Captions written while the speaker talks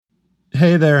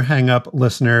Hey there, Hang Up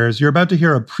listeners. You're about to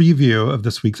hear a preview of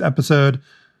this week's episode.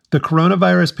 The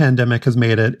coronavirus pandemic has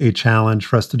made it a challenge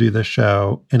for us to do this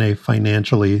show in a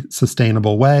financially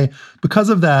sustainable way. Because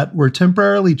of that, we're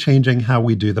temporarily changing how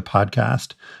we do the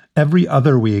podcast. Every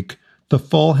other week, the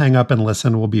full Hang Up and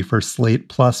Listen will be for Slate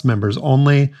Plus members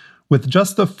only, with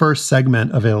just the first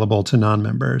segment available to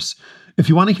non-members. If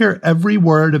you want to hear every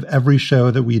word of every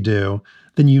show that we do,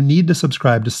 then you need to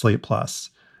subscribe to Slate Plus.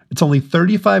 It's only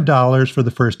 $35 for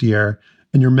the first year,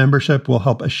 and your membership will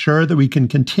help assure that we can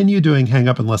continue doing Hang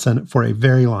Up and Listen for a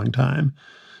very long time.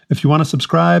 If you want to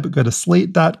subscribe, go to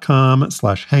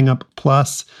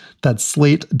slate.com/hangup+. That's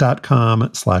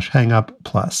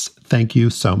slate.com/hangup+. Thank you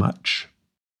so much.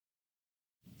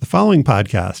 The following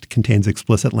podcast contains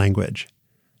explicit language.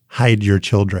 Hide your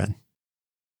children.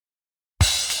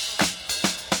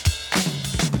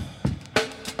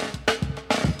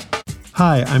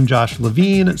 Hi, I'm Josh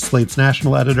Levine, Slate's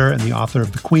national editor and the author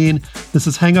of The Queen. This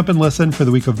is Hang Up and Listen for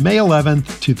the week of May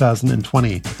 11th,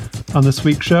 2020. On this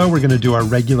week's show, we're going to do our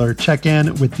regular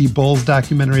check-in with the Bulls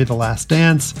documentary, The Last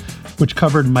Dance, which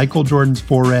covered Michael Jordan's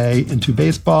foray into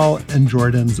baseball and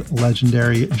Jordan's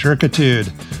legendary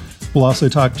jerkitude. We'll also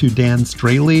talk to Dan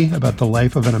Straley about the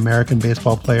life of an American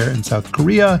baseball player in South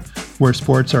Korea, where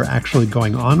sports are actually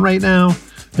going on right now.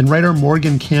 And writer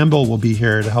Morgan Campbell will be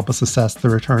here to help us assess the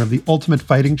return of the Ultimate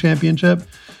Fighting Championship,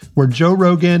 where Joe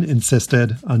Rogan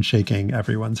insisted on shaking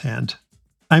everyone's hand.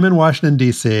 I'm in Washington,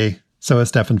 D.C., so is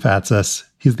Stefan Fatsis.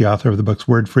 He's the author of the books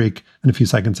Word Freak and A Few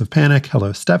Seconds of Panic.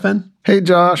 Hello, Stefan. Hey,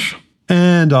 Josh.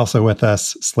 And also with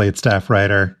us, Slate staff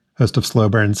writer, host of Slow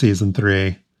Burn Season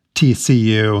 3,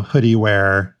 TCU hoodie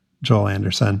wearer, Joel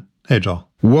Anderson. Hey, Joel.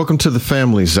 Welcome to the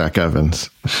family, Zach Evans.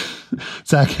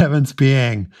 Zach Evans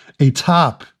being a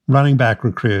top running back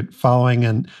recruit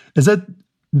following is it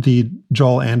the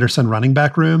Joel Anderson running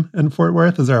back room in Fort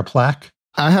Worth? Is there a plaque?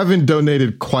 I haven't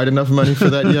donated quite enough money for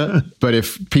that yet, but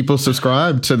if people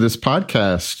subscribe to this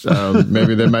podcast,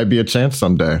 maybe there might be a chance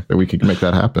someday that we could make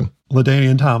that happen.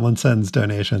 LaDainian Tomlinson's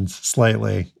donations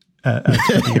slightly at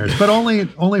years, but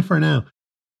only for now.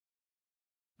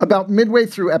 About midway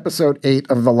through episode 8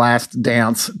 of The Last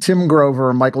Dance, Tim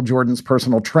Grover, Michael Jordan's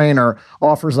personal trainer,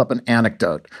 offers up an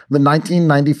anecdote. The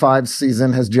 1995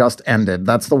 season has just ended.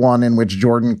 That's the one in which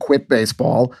Jordan quit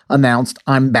baseball, announced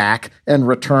 "I'm back," and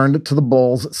returned to the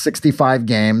Bulls 65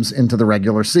 games into the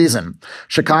regular season.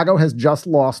 Chicago has just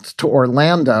lost to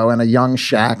Orlando and a young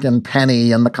Shaq and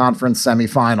Penny in the conference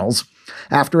semifinals.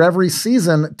 After every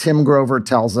season, Tim Grover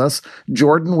tells us,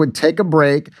 Jordan would take a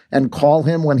break and call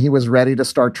him when he was ready to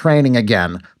start training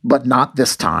again, but not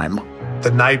this time.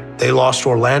 The night they lost to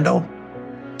Orlando,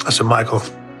 I said, Michael,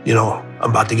 I'm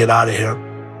about to get out of here.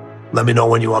 Let me know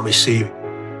when you want me to see you,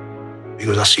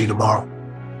 because I'll see you tomorrow.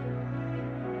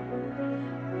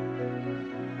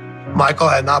 Michael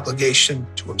had an obligation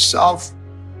to himself,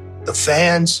 the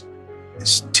fans,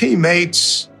 his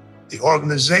teammates, the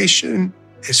organization,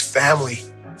 his family,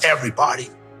 everybody.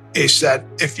 He said,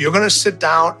 if you're going to sit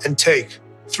down and take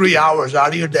 3 hours out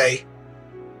of your day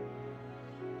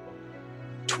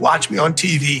to watch me on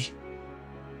TV,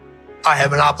 I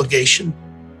have an obligation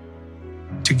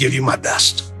to give you my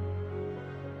best.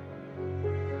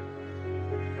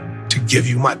 To give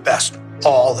you my best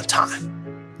all the time.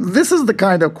 This is the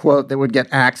kind of quote that would get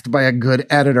axed by a good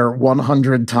editor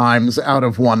 100 times out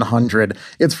of 100.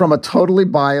 It's from a totally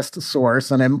biased source,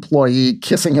 an employee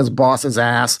kissing his boss's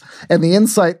ass, and the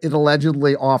insight it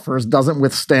allegedly offers doesn't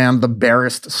withstand the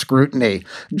barest scrutiny.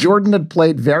 Jordan had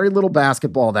played very little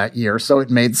basketball that year, so it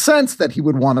made sense that he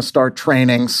would want to start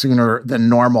training sooner than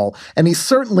normal. And he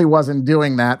certainly wasn't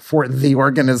doing that for the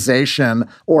organization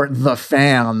or the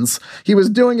fans. He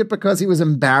was doing it because he was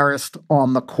embarrassed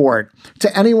on the court. To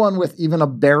anyone with even a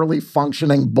barely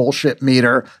functioning bullshit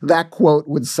meter, that quote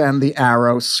would send the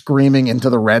arrow screaming into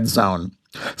the red zone.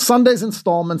 Sunday's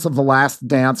installments of The Last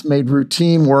Dance made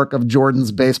routine work of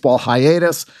Jordan's baseball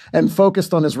hiatus and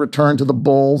focused on his return to the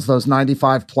Bulls, those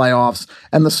 95 playoffs,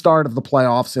 and the start of the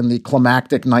playoffs in the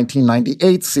climactic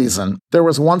 1998 season. There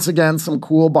was once again some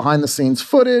cool behind-the-scenes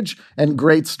footage and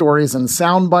great stories and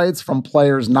sound bites from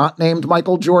players not named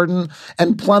Michael Jordan,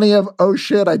 and plenty of, oh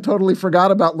shit, I totally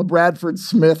forgot about LaBradford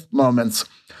Smith moments.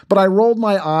 But I rolled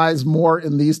my eyes more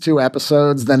in these two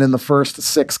episodes than in the first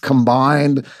 6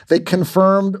 combined. They confirmed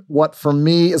confirmed what for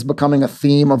me is becoming a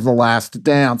theme of The Last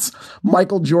Dance.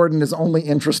 Michael Jordan is only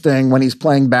interesting when he's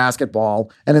playing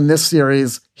basketball, and in this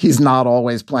series, he's not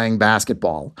always playing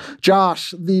basketball.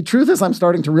 Josh, the truth is I'm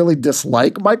starting to really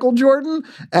dislike Michael Jordan,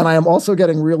 and I am also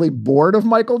getting really bored of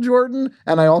Michael Jordan,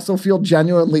 and I also feel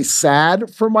genuinely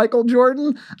sad for Michael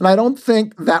Jordan, and I don't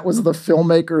think that was the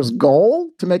filmmaker's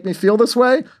goal to make me feel this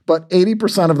way, but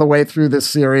 80% of the way through this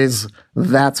series,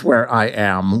 that's where I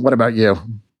am. What about you?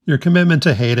 Your commitment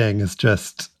to hating is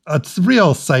just a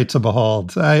real sight to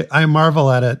behold. I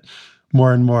marvel at it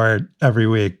more and more every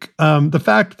week. The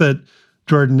fact that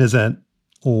Jordan isn't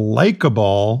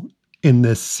likable in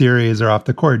this series or off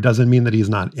the court doesn't mean that he's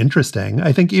not interesting.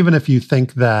 I think even if you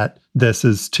think that this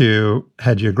is too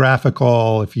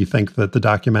hagiographical, if you think that the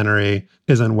documentary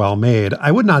isn't well made,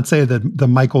 I would not say that the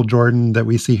Michael Jordan that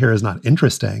we see here is not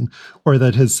interesting or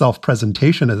that his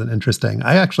self-presentation isn't interesting.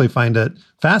 I actually find it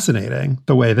fascinating,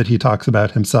 the way that he talks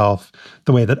about himself,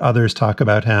 the way that others talk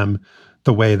about him,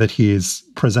 the way that he's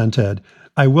presented.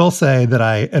 I will say that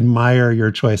I admire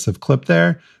your choice of clip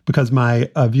there because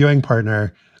my viewing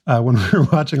partner, when we were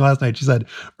watching last night, she said,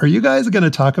 "Are you guys going to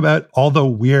talk about all the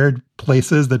weird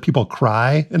places that people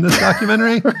cry in this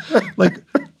documentary?" Like,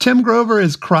 Tim Grover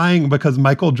is crying because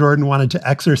Michael Jordan wanted to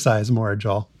exercise more,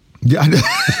 Joel. Yeah,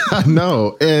 I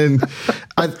know. And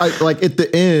I like at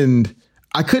the end,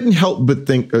 I couldn't help but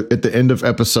think at the end of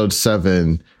episode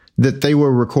 7 that they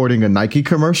were recording a Nike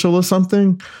commercial or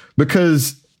something,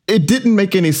 because it didn't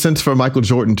make any sense for Michael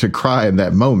Jordan to cry in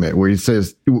that moment where he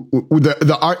says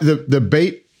the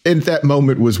bait in that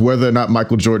moment was whether or not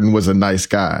Michael Jordan was a nice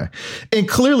guy. And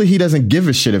clearly he doesn't give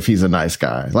a shit if he's a nice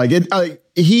guy.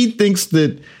 He thinks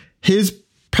that his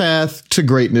path to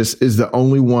greatness is the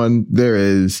only one there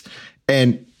is.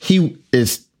 And he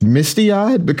is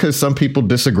misty-eyed because some people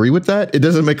disagree with that. It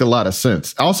doesn't make a lot of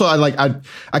sense. Also,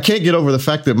 I can't get over the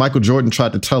fact that Michael Jordan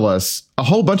tried to tell us, a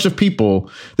whole bunch of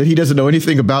people, that he doesn't know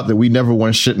anything about, that we never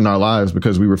won shit in our lives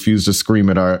because we refuse to scream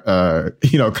at our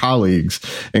colleagues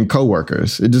and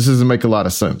coworkers. It just doesn't make a lot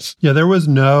of sense. Yeah, there was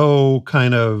no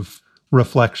kind of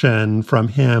reflection from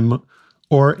him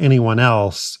or anyone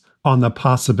else on the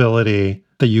possibility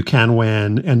that you can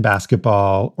win in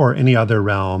basketball or any other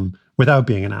realm without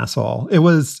being an asshole. It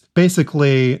was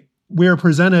basically, we're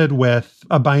presented with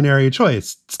a binary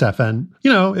choice, Stefan.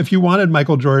 You know, if you wanted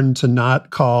Michael Jordan to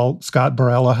not call Scott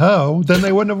Burrell a hoe, then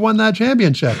they wouldn't have won that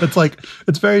championship. It's like,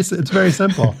 it's very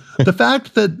simple. The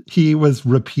fact that he was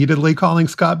repeatedly calling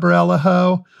Scott Burrell a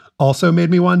hoe also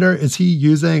made me wonder, is he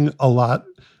using a lot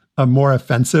of more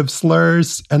offensive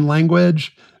slurs and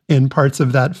language in parts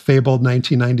of that fabled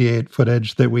 1998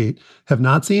 footage that we have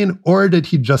not seen? Or did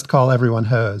he just call everyone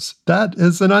hoes? That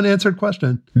is an unanswered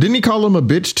question. Didn't he call him a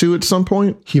bitch too at some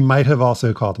point? He might have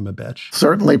also called him a bitch.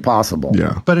 Certainly possible.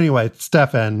 Yeah. But anyway,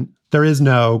 Stefan, there is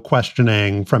no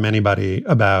questioning from anybody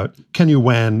about, can you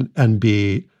win and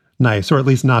be nice, or at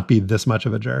least not be this much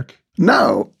of a jerk?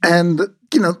 No. And,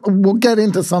 we'll get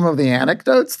into some of the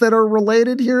anecdotes that are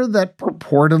related here that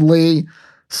purportedly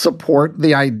support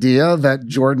the idea that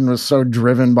Jordan was so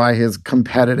driven by his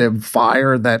competitive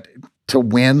fire that to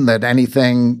win, that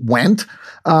anything went.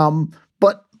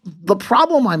 But the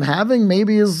problem I'm having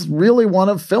maybe is really one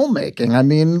of filmmaking. I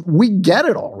mean, we get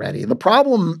it already. The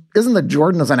problem isn't that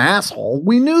Jordan is an asshole.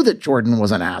 We knew that Jordan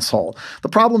was an asshole. The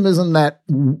problem isn't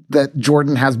that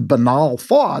Jordan has banal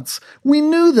thoughts. We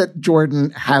knew that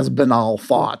Jordan has banal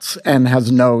thoughts and has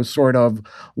no sort of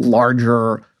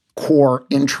larger core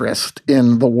interest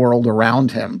in the world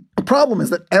around him. The problem is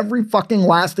that every fucking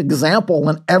last example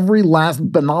and every last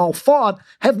banal thought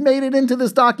have made it into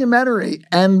this documentary.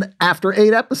 And after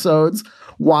 8 episodes,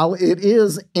 while it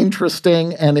is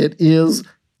interesting and it is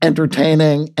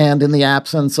entertaining, and in the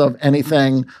absence of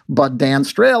anything but Dan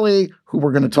Straley, who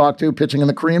we're going to talk to pitching in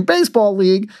the Korean Baseball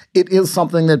League, it is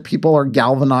something that people are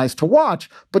galvanized to watch.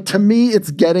 But to me,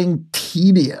 it's getting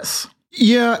tedious.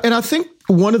 Yeah, and I think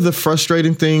one of the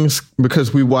frustrating things,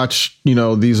 because we watch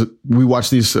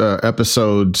these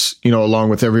episodes, along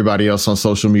with everybody else on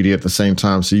social media at the same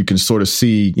time, so you can sort of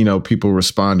see, people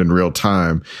respond in real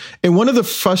time. And one of the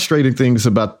frustrating things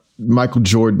about Michael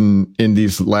Jordan in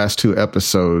these last 2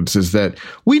 episodes is that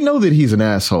we know that he's an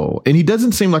asshole, and he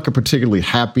doesn't seem like a particularly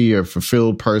happy or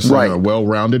fulfilled person, right, or a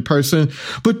well-rounded person,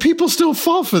 but people still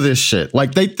fall for this shit.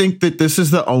 Like, they think that this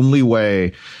is the only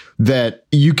way that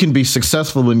you can be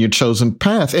successful in your chosen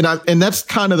path. And that's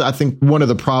kind of, I think, one of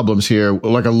the problems here,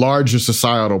 like a larger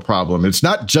societal problem. It's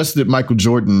not just that Michael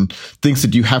Jordan thinks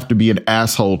that you have to be an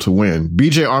asshole to win.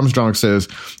 BJ Armstrong says,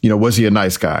 was he a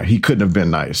nice guy? He couldn't have been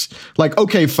nice. Like,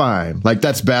 okay, fine. Like,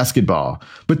 that's basketball.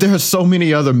 But there are so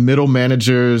many other middle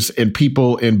managers and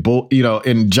people in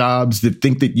jobs that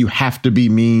think that you have to be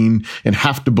mean and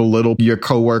have to belittle your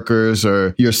coworkers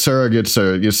or your surrogates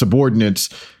or your subordinates,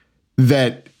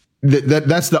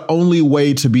 that's the only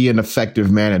way to be an effective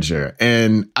manager.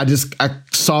 And I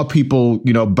saw people,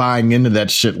 buying into that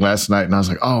shit last night. And I was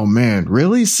like, oh man,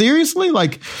 really? Seriously?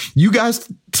 Like, you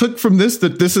guys took from this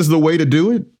that this is the way to do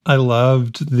it? I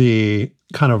loved the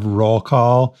kind of roll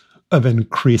call of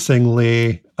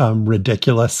increasingly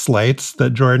ridiculous slates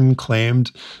that Jordan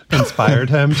claimed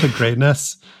inspired him to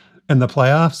greatness in the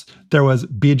playoffs. There was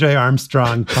BJ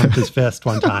Armstrong pumped his fist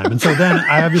one time. And so then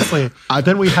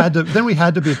then we had to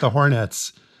beat the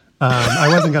Hornets. I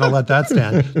wasn't going to let that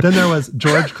stand. Then there was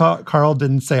George Karl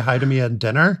didn't say hi to me at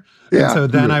dinner. Yeah. And so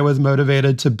then I was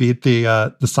motivated to beat the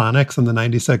Sonics in the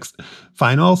 96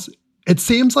 finals. It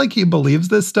seems like he believes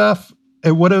this stuff.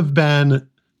 It would have been,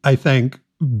 I think,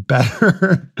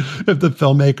 better if the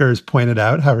filmmakers pointed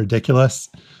out how ridiculous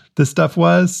this stuff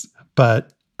was.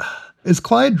 But is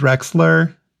Clyde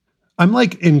Drexler, I'm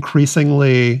like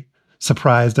increasingly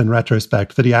surprised in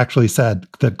retrospect that he actually said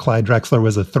that Clyde Drexler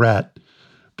was a threat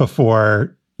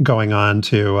before going on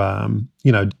to,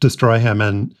 destroy him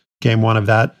in game one of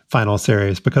that final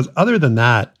series. Because other than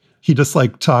that, he just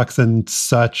like talks in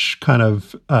such kind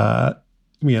of,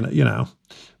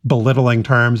 belittling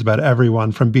terms about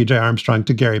everyone from BJ Armstrong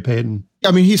to Gary Payton.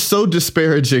 I mean, he's so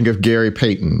disparaging of Gary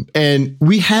Payton. And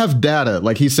we have data.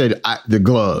 Like he said, the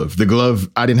glove,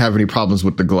 I didn't have any problems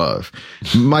with the glove.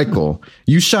 Michael,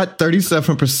 you shot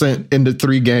 37% in the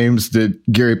 3 games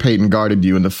that Gary Payton guarded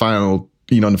you in the final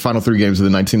 3 games of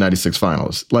the 1996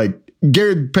 finals. Like,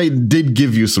 Gary Payton did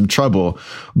give you some trouble,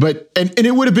 but and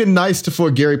it would have been nice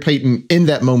for Gary Payton in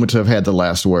that moment to have had the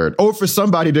last word, or for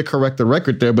somebody to correct the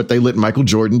record there, but they let Michael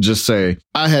Jordan just say,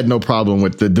 I had no problem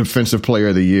with the defensive player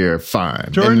of the year. Fine.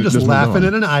 Jordan just laughing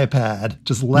at an iPad,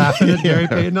 just laughing at Gary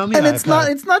Payton on the iPad.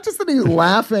 It's not just that he's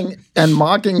laughing and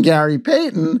mocking Gary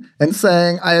Payton and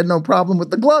saying, I had no problem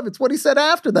with the glove. It's what he said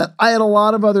after that. I had a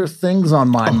lot of other things on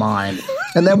my mind.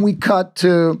 And then we cut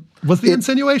to... Was the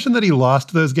insinuation that he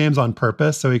lost those games on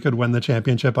purpose so he could win the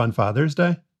championship on Father's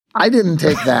Day? I didn't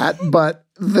take that, but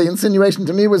the insinuation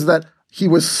to me was that he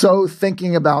was so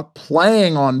thinking about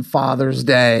playing on Father's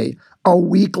Day a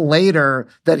week later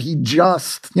that he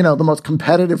just, the most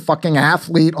competitive fucking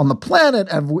athlete on the planet,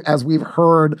 as we've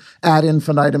heard ad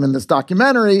infinitum in this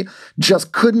documentary,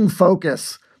 just couldn't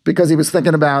focus because he was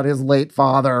thinking about his late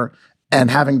father and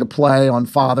having to play on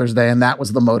Father's Day, and that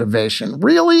was the motivation.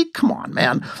 Really? Come on,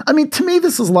 man. I mean, to me,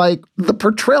 this is like the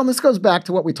portrayal, and this goes back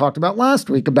to what we talked about last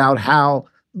week about how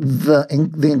the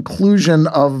inclusion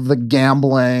of the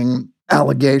gambling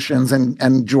allegations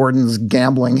and Jordan's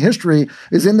gambling history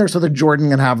is in there so that Jordan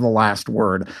can have the last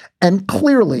word. And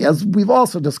clearly, as we've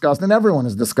also discussed, and everyone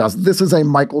has discussed, this is a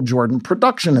Michael Jordan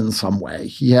production in some way.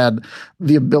 He had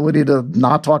the ability to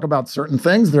not talk about certain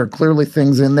things. There are clearly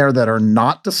things in there that are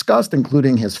not discussed,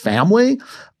 including his family.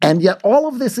 And yet all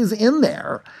of this is in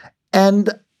there. And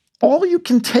all you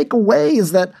can take away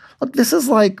is that, look, this is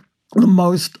like the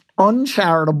most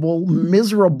uncharitable,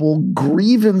 miserable,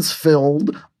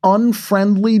 grievance-filled,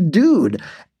 unfriendly dude.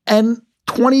 And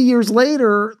 25 years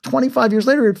later,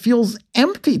 it feels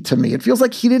empty to me. It feels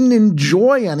like he didn't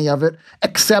enjoy any of it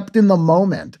except in the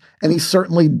moment. And he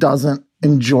certainly doesn't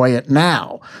enjoy it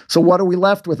now. So what are we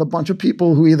left with? A bunch of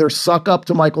people who either suck up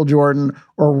to Michael Jordan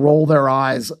or roll their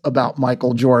eyes about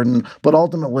Michael Jordan. But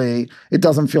ultimately, it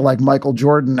doesn't feel like Michael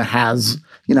Jordan has,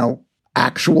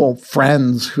 actual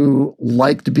friends who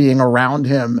liked being around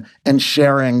him and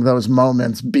sharing those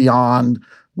moments beyond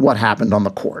what happened on the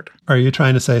court. Are you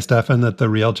trying to say, Stefan, that the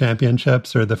real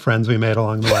championships are the friends we made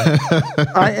along the way?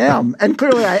 I am. And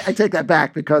clearly I take that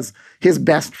back because his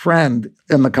best friend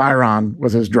in the Chiron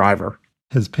was his driver.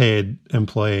 His paid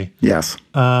employee. Yes.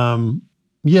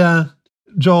 Yeah.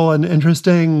 Joel, an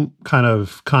interesting kind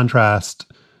of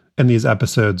contrast in these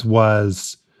episodes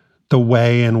was the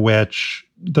way in which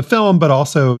the film, but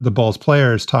also the Bulls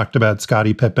players talked about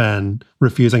Scottie Pippen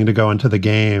refusing to go into the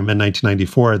game in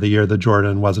 1994, the year that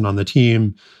Jordan wasn't on the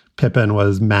team. Pippen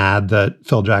was mad that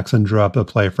Phil Jackson drew up a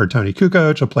play for Tony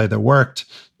Kukoc, a play that worked,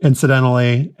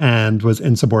 incidentally, and was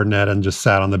insubordinate and just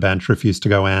sat on the bench, refused to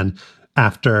go in.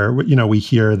 After, we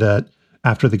hear that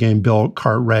after the game, Bill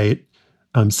Cartwright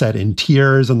said in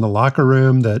tears in the locker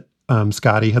room that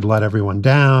Scottie had let everyone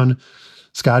down.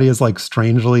 Scottie is like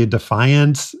strangely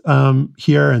defiant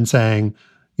here and saying,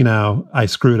 you know, I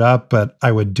screwed up, but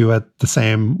I would do it the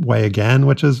same way again,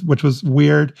 which was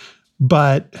weird.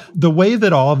 But the way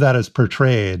that all of that is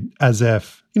portrayed as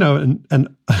if, you know,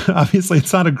 and obviously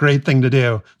it's not a great thing to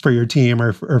do for your team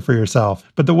or for yourself,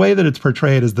 but the way that it's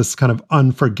portrayed is this kind of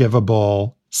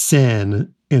unforgivable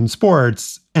sin in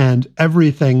sports, and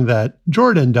everything that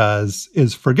Jordan does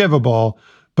is forgivable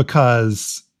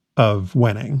because of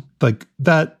winning. Like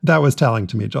that was telling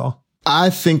to me, Joel. I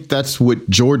think that's what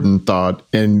Jordan thought,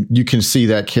 and you can see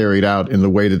that carried out in the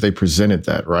way that they presented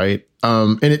that, right?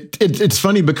 And it's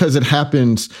funny because it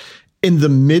happens in the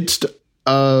midst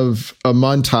of a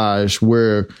montage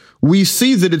where we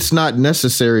see that it's not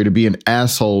necessary to be an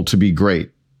asshole to be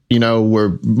great. You know,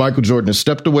 where Michael Jordan has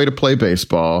stepped away to play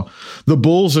baseball. The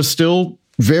Bulls are still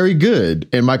very good.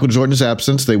 In Michael Jordan's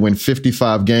absence, they win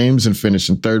 55 games and finish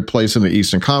in third place in the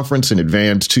Eastern Conference and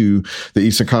advance to the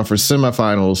Eastern Conference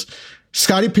semifinals.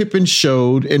 Scottie Pippen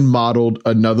showed and modeled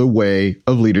another way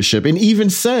of leadership, and even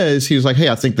says, he was like, hey,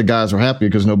 I think the guys were happy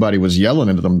because nobody was yelling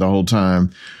at them the whole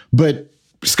time. But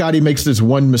Scottie makes this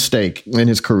one mistake in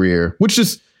his career, which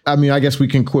is, I mean, I guess we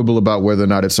can quibble about whether or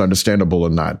not it's understandable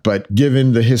or not. But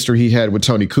given the history he had with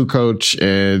Tony Kukoc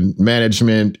and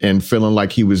management and feeling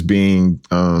like he was being,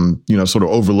 sort of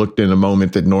overlooked in a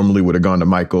moment that normally would have gone to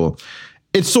Michael,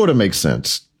 it sort of makes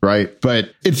sense, right?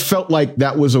 But it felt like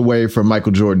that was a way for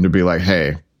Michael Jordan to be like,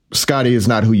 hey, Scottie is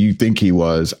not who you think he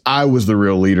was. I was the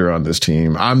real leader on this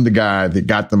team. I'm the guy that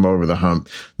got them over the hump.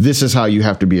 This is how you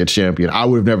have to be a champion. I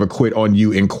would have never quit on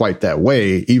you in quite that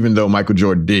way, even though Michael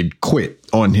Jordan did quit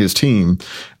on his team,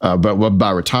 but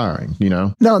by retiring, you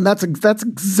know? No, and that's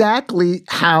exactly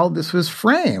how this was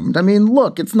framed. I mean,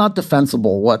 look, it's not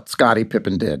defensible what Scottie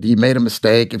Pippen did. He made a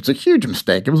mistake. It was a huge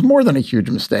mistake. It was more than a huge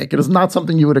mistake. It is not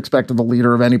something you would expect of the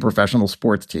leader of any professional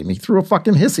sports team. He threw a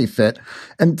fucking hissy fit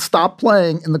and stopped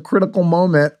playing in the critical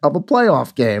moment of a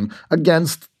playoff game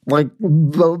against like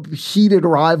the heated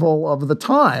rival of the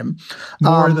time.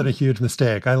 More than a huge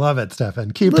mistake. I love it,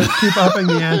 Stefan. Keep upping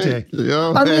the ante.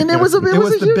 I mean, it was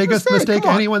the biggest mistake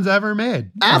anyone's ever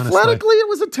made. Athletically, honestly. It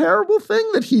was a terrible thing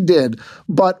that he did,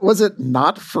 but was it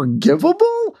not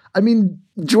forgivable? I mean,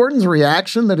 Jordan's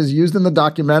reaction that is used in the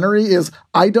documentary is,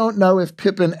 I don't know if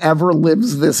Pippen ever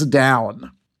lives this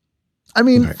down. I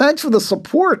mean, Thanks for the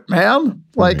support, man.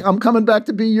 Like, I'm coming back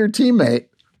to be your teammate.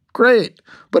 Great.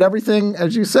 But everything,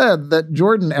 as you said, that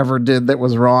Jordan ever did that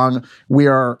was wrong, we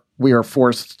are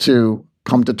forced to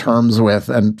come to terms with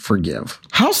and forgive.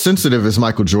 How sensitive is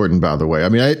Michael Jordan, by the way? I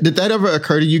mean, did that ever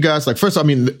occur to you guys? Like, first, I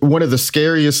mean, one of the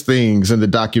scariest things in the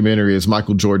documentary is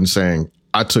Michael Jordan saying,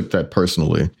 I took that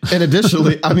personally. And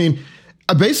additionally, I mean,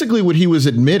 basically what he was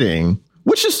admitting,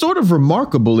 which is sort of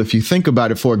remarkable if you think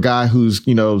about it for a guy who's,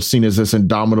 you know, seen as this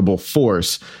indomitable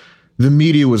force. The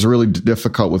media was really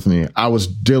difficult with me. I was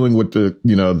dealing with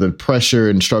the pressure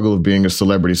and struggle of being a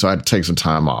celebrity, so I had to take some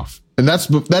time off. And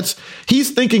that's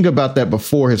he's thinking about that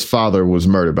before his father was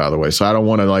murdered, by the way. So I don't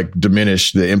want to like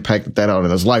diminish the impact that had on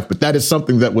his life, but that is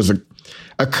something that was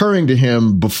occurring to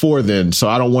him before then. So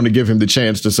I don't want to give him the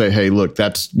chance to say, hey, look,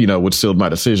 that's, you know, what sealed my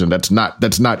decision. That's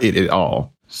not it at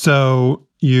all. So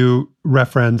you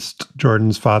referenced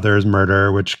Jordan's father's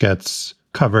murder, which gets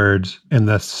covered in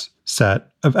this set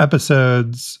of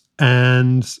episodes.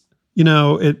 And, you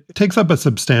know, it takes up a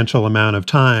substantial amount of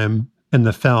time in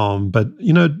the film. But,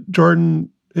 you know, Jordan,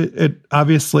 it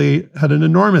obviously had an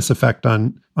enormous effect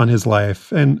on his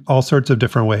life in all sorts of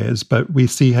different ways. But we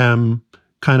see him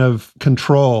kind of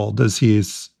controlled as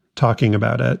he's talking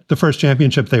about it. The first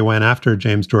championship they win after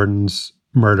James Jordan's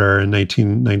murder in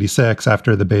 1996,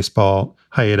 after the baseball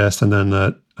hiatus, and then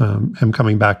him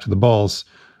coming back to the Bulls,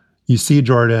 you see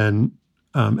Jordan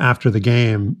after the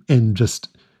game in just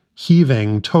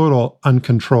heaving, total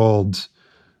uncontrolled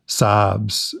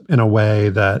sobs in a way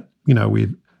that, you know,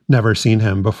 we've never seen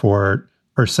him before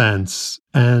or since.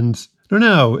 And I don't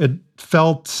know, it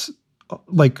felt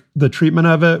like the treatment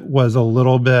of it was a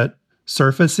little bit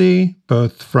surfacey,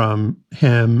 both from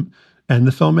him and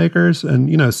the filmmakers. And,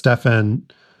 you know, Stefan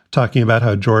talking about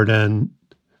how Jordan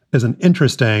isn't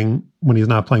interesting when he's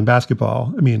not playing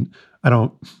basketball. I mean, I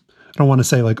don't want to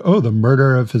say like, oh, the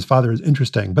murder of his father is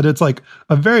interesting, but it's like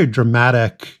a very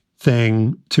dramatic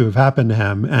thing to have happened to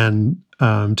him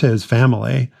and to his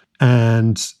family.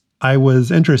 And I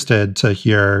was interested to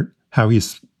hear how he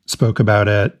spoke about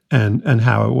it and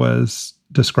how it was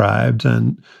described.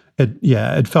 And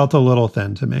it felt a little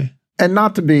thin to me. And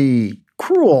not to be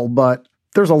cruel, but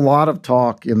there's a lot of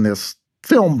talk in this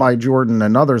film by Jordan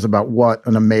and others about what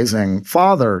an amazing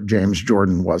father James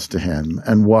Jordan was to him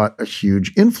and what a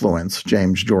huge influence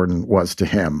James Jordan was to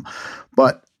him.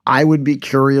 But I would be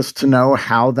curious to know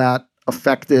how that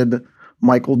affected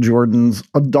Michael Jordan's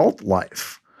adult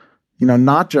life. You know,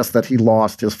 not just that he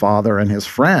lost his father and his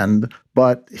friend,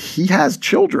 but he has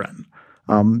children.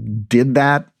 Did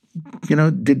that,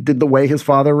 did the way his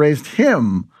father raised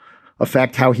him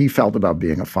affect how he felt about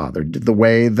being a father? Did the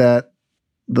way that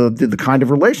did the kind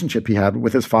of relationship he had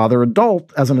with his father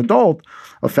as an adult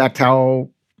affect how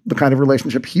the kind of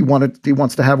relationship he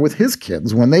wants to have with his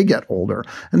kids when they get older?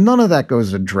 And none of that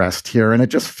goes addressed here. And it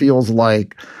just feels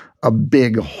like a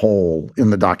big hole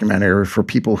in the documentary for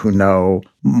people who know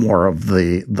more of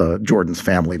the Jordan's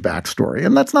family backstory.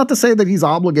 And that's not to say that he's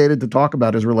obligated to talk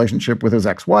about his relationship with his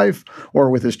ex-wife or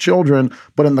with his children,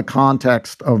 but in the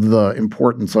context of the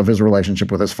importance of his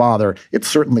relationship with his father, it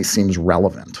certainly seems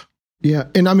relevant. Yeah.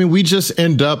 And I mean, we just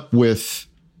end up with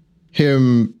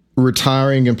him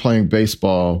retiring and playing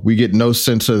baseball. We get no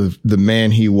sense of the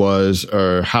man he was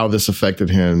or how this affected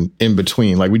him in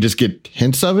between. Like, we just get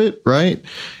hints of it, right?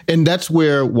 And that's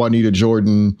where Juanita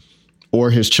Jordan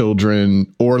or his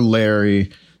children or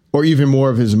Larry or even more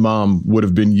of his mom would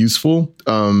have been useful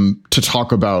to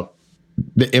talk about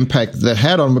the impact that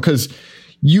had on him, because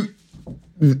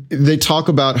they talk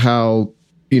about how,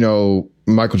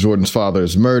 Michael Jordan's father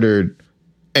is murdered,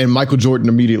 and Michael Jordan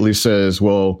immediately says,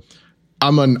 well,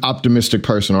 I'm an optimistic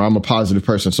person, or I'm a positive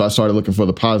person, so I started looking for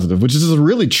the positive, which is a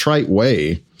really trite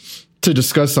way to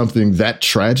discuss something that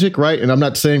tragic, right? And I'm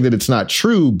not saying that it's not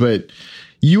true, but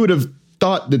you would have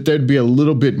thought that there'd be a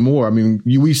little bit more. I mean,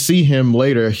 we see him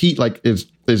later, as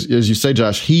you say,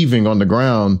 Josh, heaving on the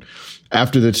ground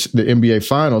after the NBA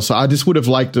Finals. So I just would have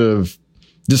liked to have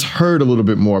just heard a little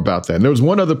bit more about that. And there was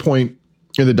one other point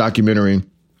in the documentary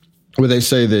where they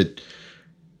say that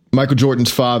Michael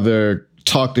Jordan's father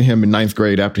talked to him in ninth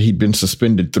grade after he'd been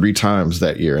suspended 3 times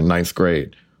that year in ninth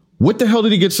grade. What the hell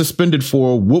did he get suspended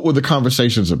for? What were the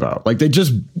conversations about? Like, they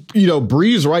just,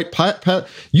 breeze right past.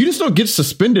 You just don't get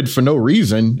suspended for no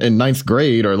reason in ninth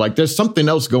grade, or like there's something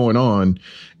else going on.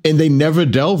 And they never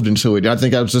delved into it. I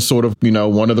think that was just sort of,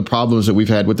 one of the problems that we've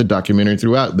had with the documentary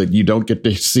throughout, that you don't get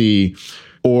to see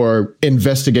or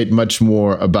investigate much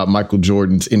more about Michael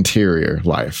Jordan's interior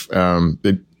life.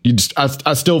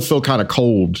 I still feel kind of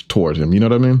cold toward him. You know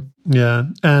what I mean? Yeah.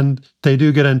 And they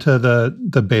do get into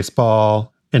the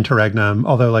baseball interregnum,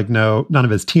 although none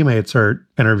of his teammates are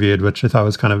interviewed, which I thought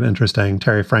was kind of interesting.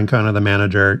 Terry Francona, the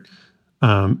manager,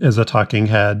 is a talking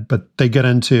head, but they get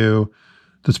into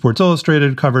the Sports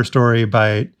Illustrated cover story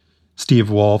by Steve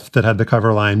Wolf that had the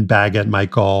cover line, "Bag at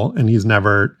Michael," and he's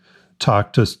never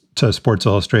talked to Sports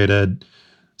Illustrated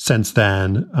since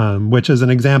then, which is an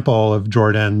example of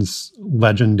Jordan's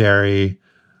legendary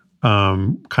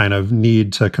kind of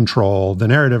need to control the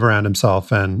narrative around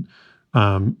himself and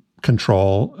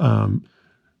control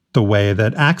the way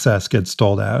that access gets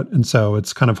doled out. And so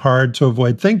it's kind of hard to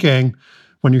avoid thinking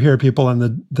when you hear people in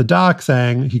the doc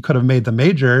saying he could have made the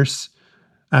majors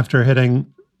after hitting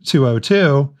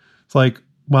 202. It's like,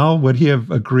 well, would he have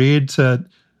agreed to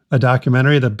a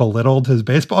documentary that belittled his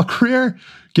baseball career,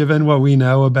 given what we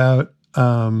know about,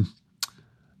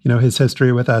 his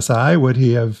history with SI? Would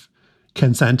he have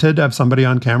consented to have somebody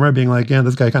on camera being like, yeah,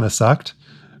 this guy kind of sucked,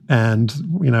 and,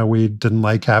 we didn't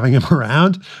like having him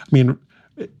around? I mean,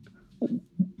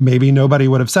 maybe nobody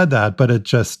would have said that, but it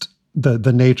just, the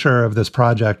nature of this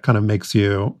project kind of makes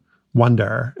you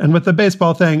wonder. And with the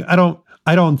baseball thing, I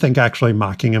don't think actually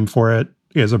mocking him for it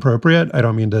is appropriate. I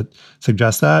don't mean to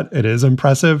suggest that. It is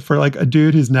impressive for like a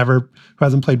dude who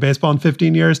hasn't played baseball in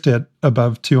 15 years to hit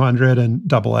above 200 in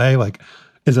AA. Like,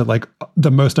 is it like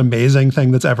the most amazing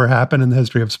thing that's ever happened in the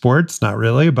history of sports? Not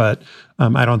really, but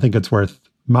I don't think it's worth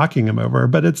mocking him over.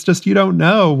 But it's just, you don't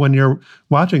know when you're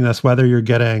watching this whether you're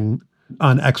getting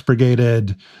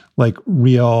unexpurgated, like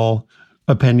real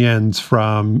opinions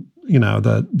from,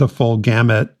 the full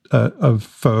gamut of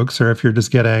folks, or if you're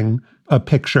just getting a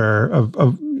picture of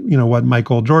what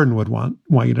Michael Jordan would want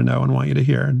you to know and want you to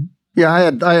hear.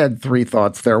 Yeah, I had 3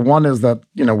 thoughts there. One is that,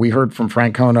 we heard from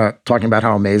Francona talking about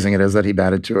how amazing it is that he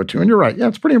batted 202. And you're right. Yeah,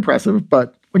 it's pretty impressive.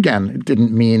 But again, it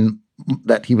didn't mean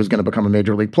that he was going to become a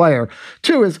major league player.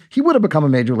 2 is he would have become a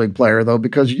major league player, though,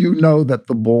 because that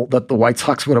the White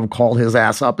Sox would have called his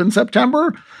ass up in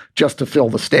September just to fill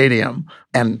the stadium.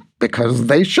 And because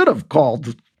they should have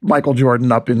called Michael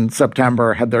Jordan up in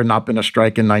September had there not been a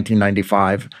strike in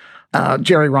 1995.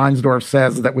 Jerry Reinsdorf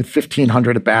says that with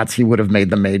 1,500 at-bats, he would have made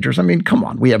the majors. I mean, come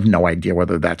on. We have no idea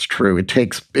whether that's true. It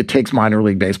takes minor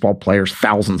league baseball players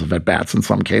thousands of at-bats in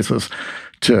some cases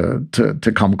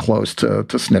to come close to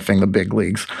sniffing the big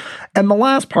leagues. And the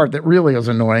last part that really is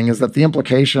annoying is that the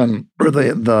implication or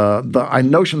the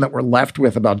notion that we're left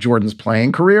with about Jordan's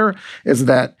playing career is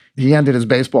that he ended his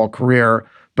baseball career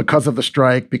because of the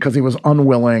strike, because he was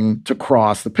unwilling to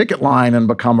cross the picket line and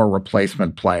become a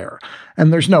replacement player.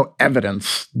 And there's no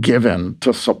evidence given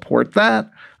to support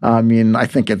that. I mean, I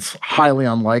think it's highly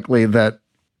unlikely that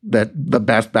the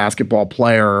best basketball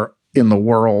player in the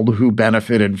world who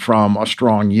benefited from a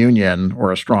strong union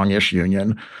or a strong-ish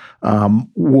union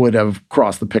would have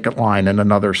crossed the picket line in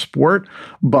another sport.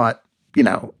 But,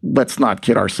 let's not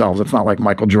kid ourselves. It's not like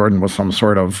Michael Jordan was some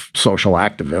sort of social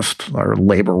activist or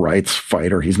labor rights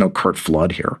fighter. He's no Curt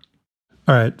Flood here.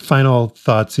 All right. Final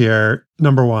thoughts here.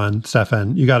 Number one,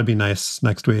 Stefan, you got to be nice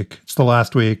next week. It's the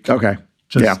last week. Okay.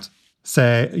 Just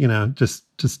say, just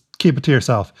keep it to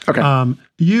yourself. Okay.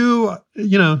 You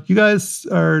guys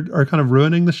are kind of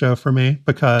ruining the show for me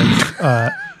because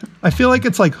I feel like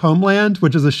it's like Homeland,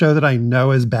 which is a show that I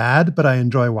know is bad, but I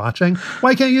enjoy watching.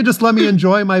 Why can't you just let me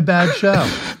enjoy my bad show?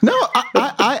 No,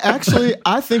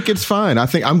 I think it's fine.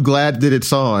 I'm glad that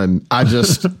it's on. I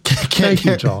just can't. Thank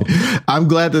you, Joel. I'm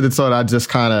glad that it's on. I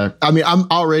just I'm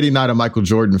already not a Michael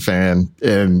Jordan fan,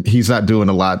 and he's not doing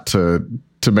a lot to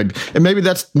make, and maybe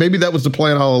that was the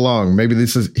plan all along. Maybe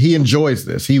he enjoys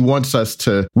this. He wants us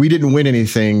to, we didn't win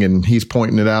anything and he's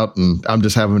pointing it out, and I'm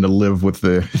just having to live with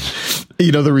the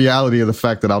reality of the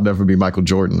fact that I'll never be Michael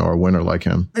Jordan or a winner like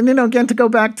him. And, again, to go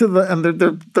back to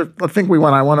I think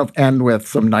I want to end with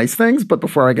some nice things, but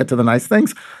before I get to the nice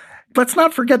things, let's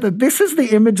not forget that this is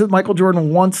the image that Michael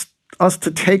Jordan wants us to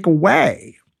take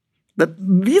away. That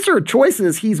these are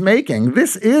choices he's making.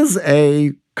 This is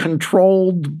a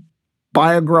controlled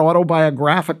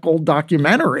autobiographical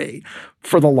documentary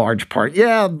for the large part.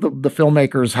 Yeah, the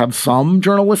filmmakers have some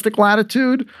journalistic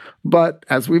latitude, but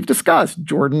as we've discussed,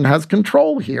 Jordan has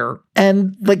control here.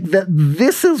 And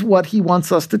this is what he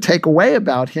wants us to take away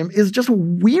about him is just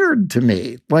weird to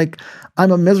me.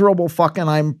 I'm a miserable fuck and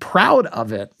I'm proud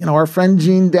of it. Our friend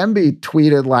Gene Demby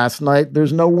tweeted last night,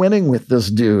 there's no winning with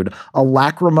this dude, a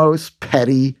lachrymose,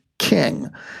 petty king.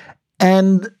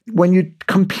 And when you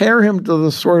compare him to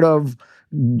the sort of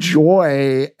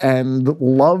joy and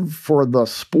love for the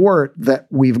sport that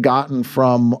we've gotten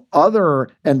from other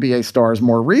NBA stars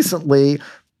more recently,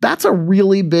 that's a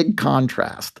really big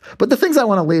contrast. But the things I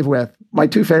want to leave with, my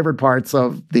two favorite parts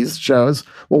of these shows,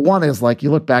 well, one is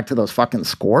you look back to those fucking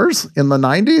scores in the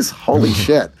 90s. Holy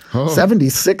shit.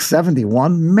 76,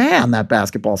 71. Man, that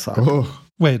basketball sucked.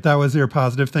 Wait, that was your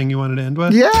positive thing you wanted to end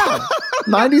with? Yeah.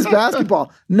 90s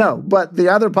basketball. No, but the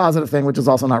other positive thing, which is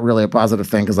also not really a positive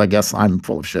thing, because I guess I'm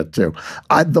full of shit too.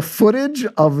 The footage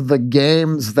of the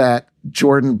games that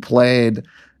Jordan played,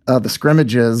 the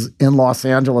scrimmages in Los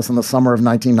Angeles in the summer of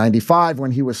 1995, when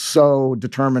he was so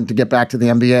determined to get back to the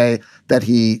NBA that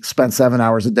he spent 7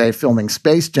 hours a day filming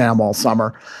Space Jam all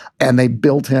summer, and they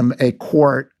built him a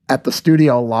court at the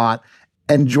studio lot,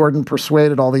 and Jordan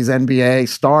persuaded all these NBA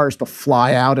stars to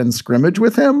fly out and scrimmage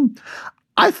with him.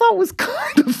 I thought was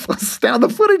kind of astounding.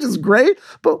 The footage is great,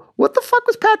 but what the fuck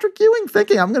was Patrick Ewing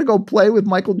thinking? I'm going to go play with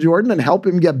Michael Jordan and help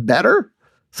him get better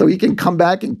so he can come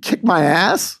back and kick my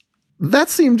ass? That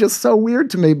seemed just so weird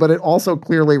to me, but it also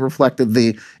clearly reflected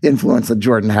the influence that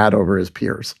Jordan had over his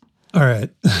peers. All right,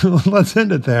 let's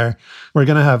end it there. We're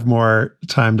going to have more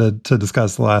time to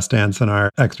discuss The Last Dance in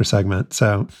our extra segment,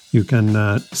 so you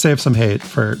can save some hate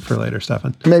for later,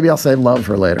 Stefan. Maybe I'll save love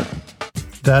for later.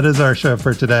 That is our show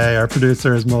for today. Our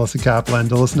producer is Melissa Kaplan.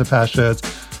 To listen to past shows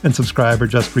and subscribe or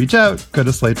just reach out, go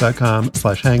to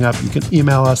slate.com/hangup. You can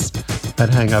email us at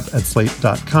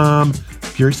hangup@slate.com.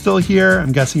 If you're still here,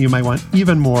 I'm guessing you might want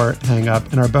even more Hang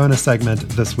Up. In our bonus segment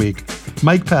this week,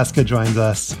 Mike Pesca joins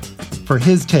us for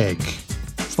his takes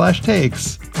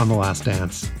on The Last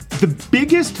Dance. The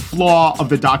biggest flaw of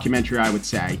the documentary, I would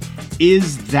say,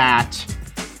 is that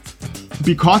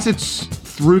because it's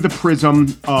through the prism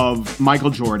of Michael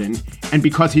Jordan, and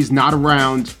because he's not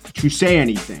around to say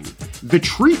anything, the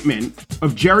treatment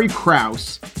of Jerry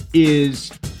Krause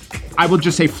is, I will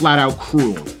just say, flat out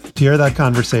cruel. To hear that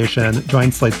conversation,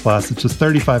 join Slate Plus. It's just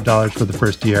 $35 for the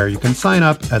first year. You can sign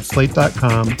up at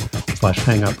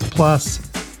slate.com/hangup+.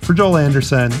 For Joel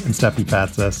Anderson and Stefan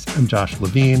Fatsis, I'm Josh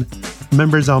Levine.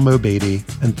 Remember Zelmo Beatty,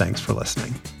 and thanks for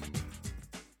listening.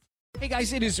 Hey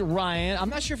guys, it is Ryan. I'm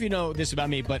not sure if you know this about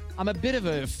me, but I'm a bit of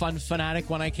a fun fanatic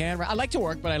when I can. I like to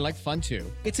work, but I like fun too.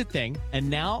 It's a thing. And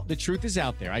now the truth is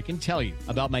out there. I can tell you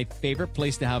about my favorite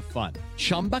place to have fun.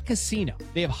 Chumba Casino.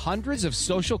 They have hundreds of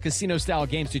social casino style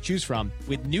games to choose from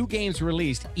with new games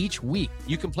released each week.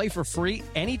 You can play for free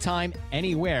anytime,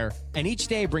 anywhere. And each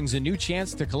day brings a new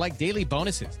chance to collect daily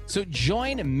bonuses. So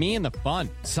join me in the fun.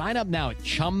 Sign up now at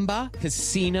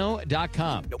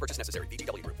ChumbaCasino.com. No purchase necessary.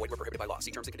 VGW Group. Void where prohibited by law.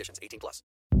 See terms and conditions. 18+.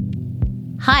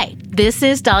 Hi, this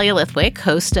is Dahlia Lithwick,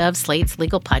 host of Slate's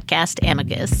legal podcast,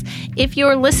 Amicus. If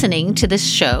you're listening to this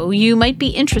show, you might be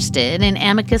interested in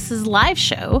Amicus's live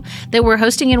show that we're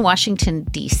hosting in Washington,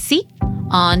 D.C.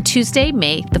 on Tuesday,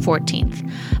 May the 14th.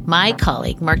 My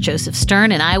colleague, Mark Joseph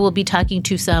Stern, and I will be talking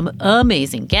to some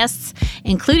amazing guests,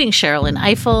 including Sherrilyn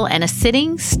Ifill and a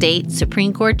sitting state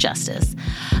Supreme Court justice,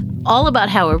 all about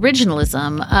how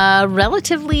originalism, a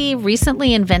relatively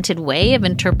recently invented way of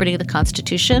interpreting the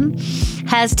Constitution,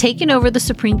 has taken over the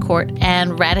Supreme Court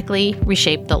and radically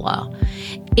reshaped the law.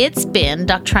 It's been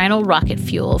doctrinal rocket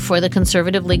fuel for the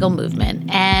conservative legal movement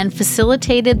and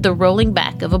facilitated the rolling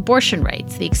back of abortion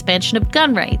rights, the expansion of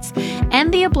gun rights,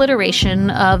 and the obliteration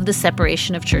of the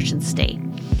separation of church and state.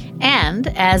 And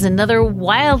as another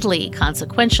wildly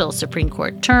consequential Supreme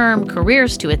Court term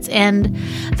careers to its end,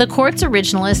 the court's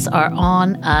originalists are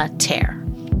on a tear.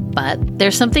 But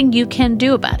there's something you can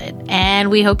do about it, and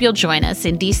we hope you'll join us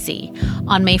in D.C.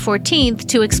 on May 14th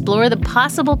to explore the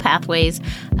possible pathways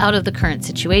out of the current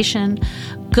situation.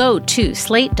 Go to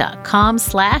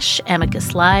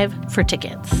slate.com/amicuslive for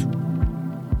tickets.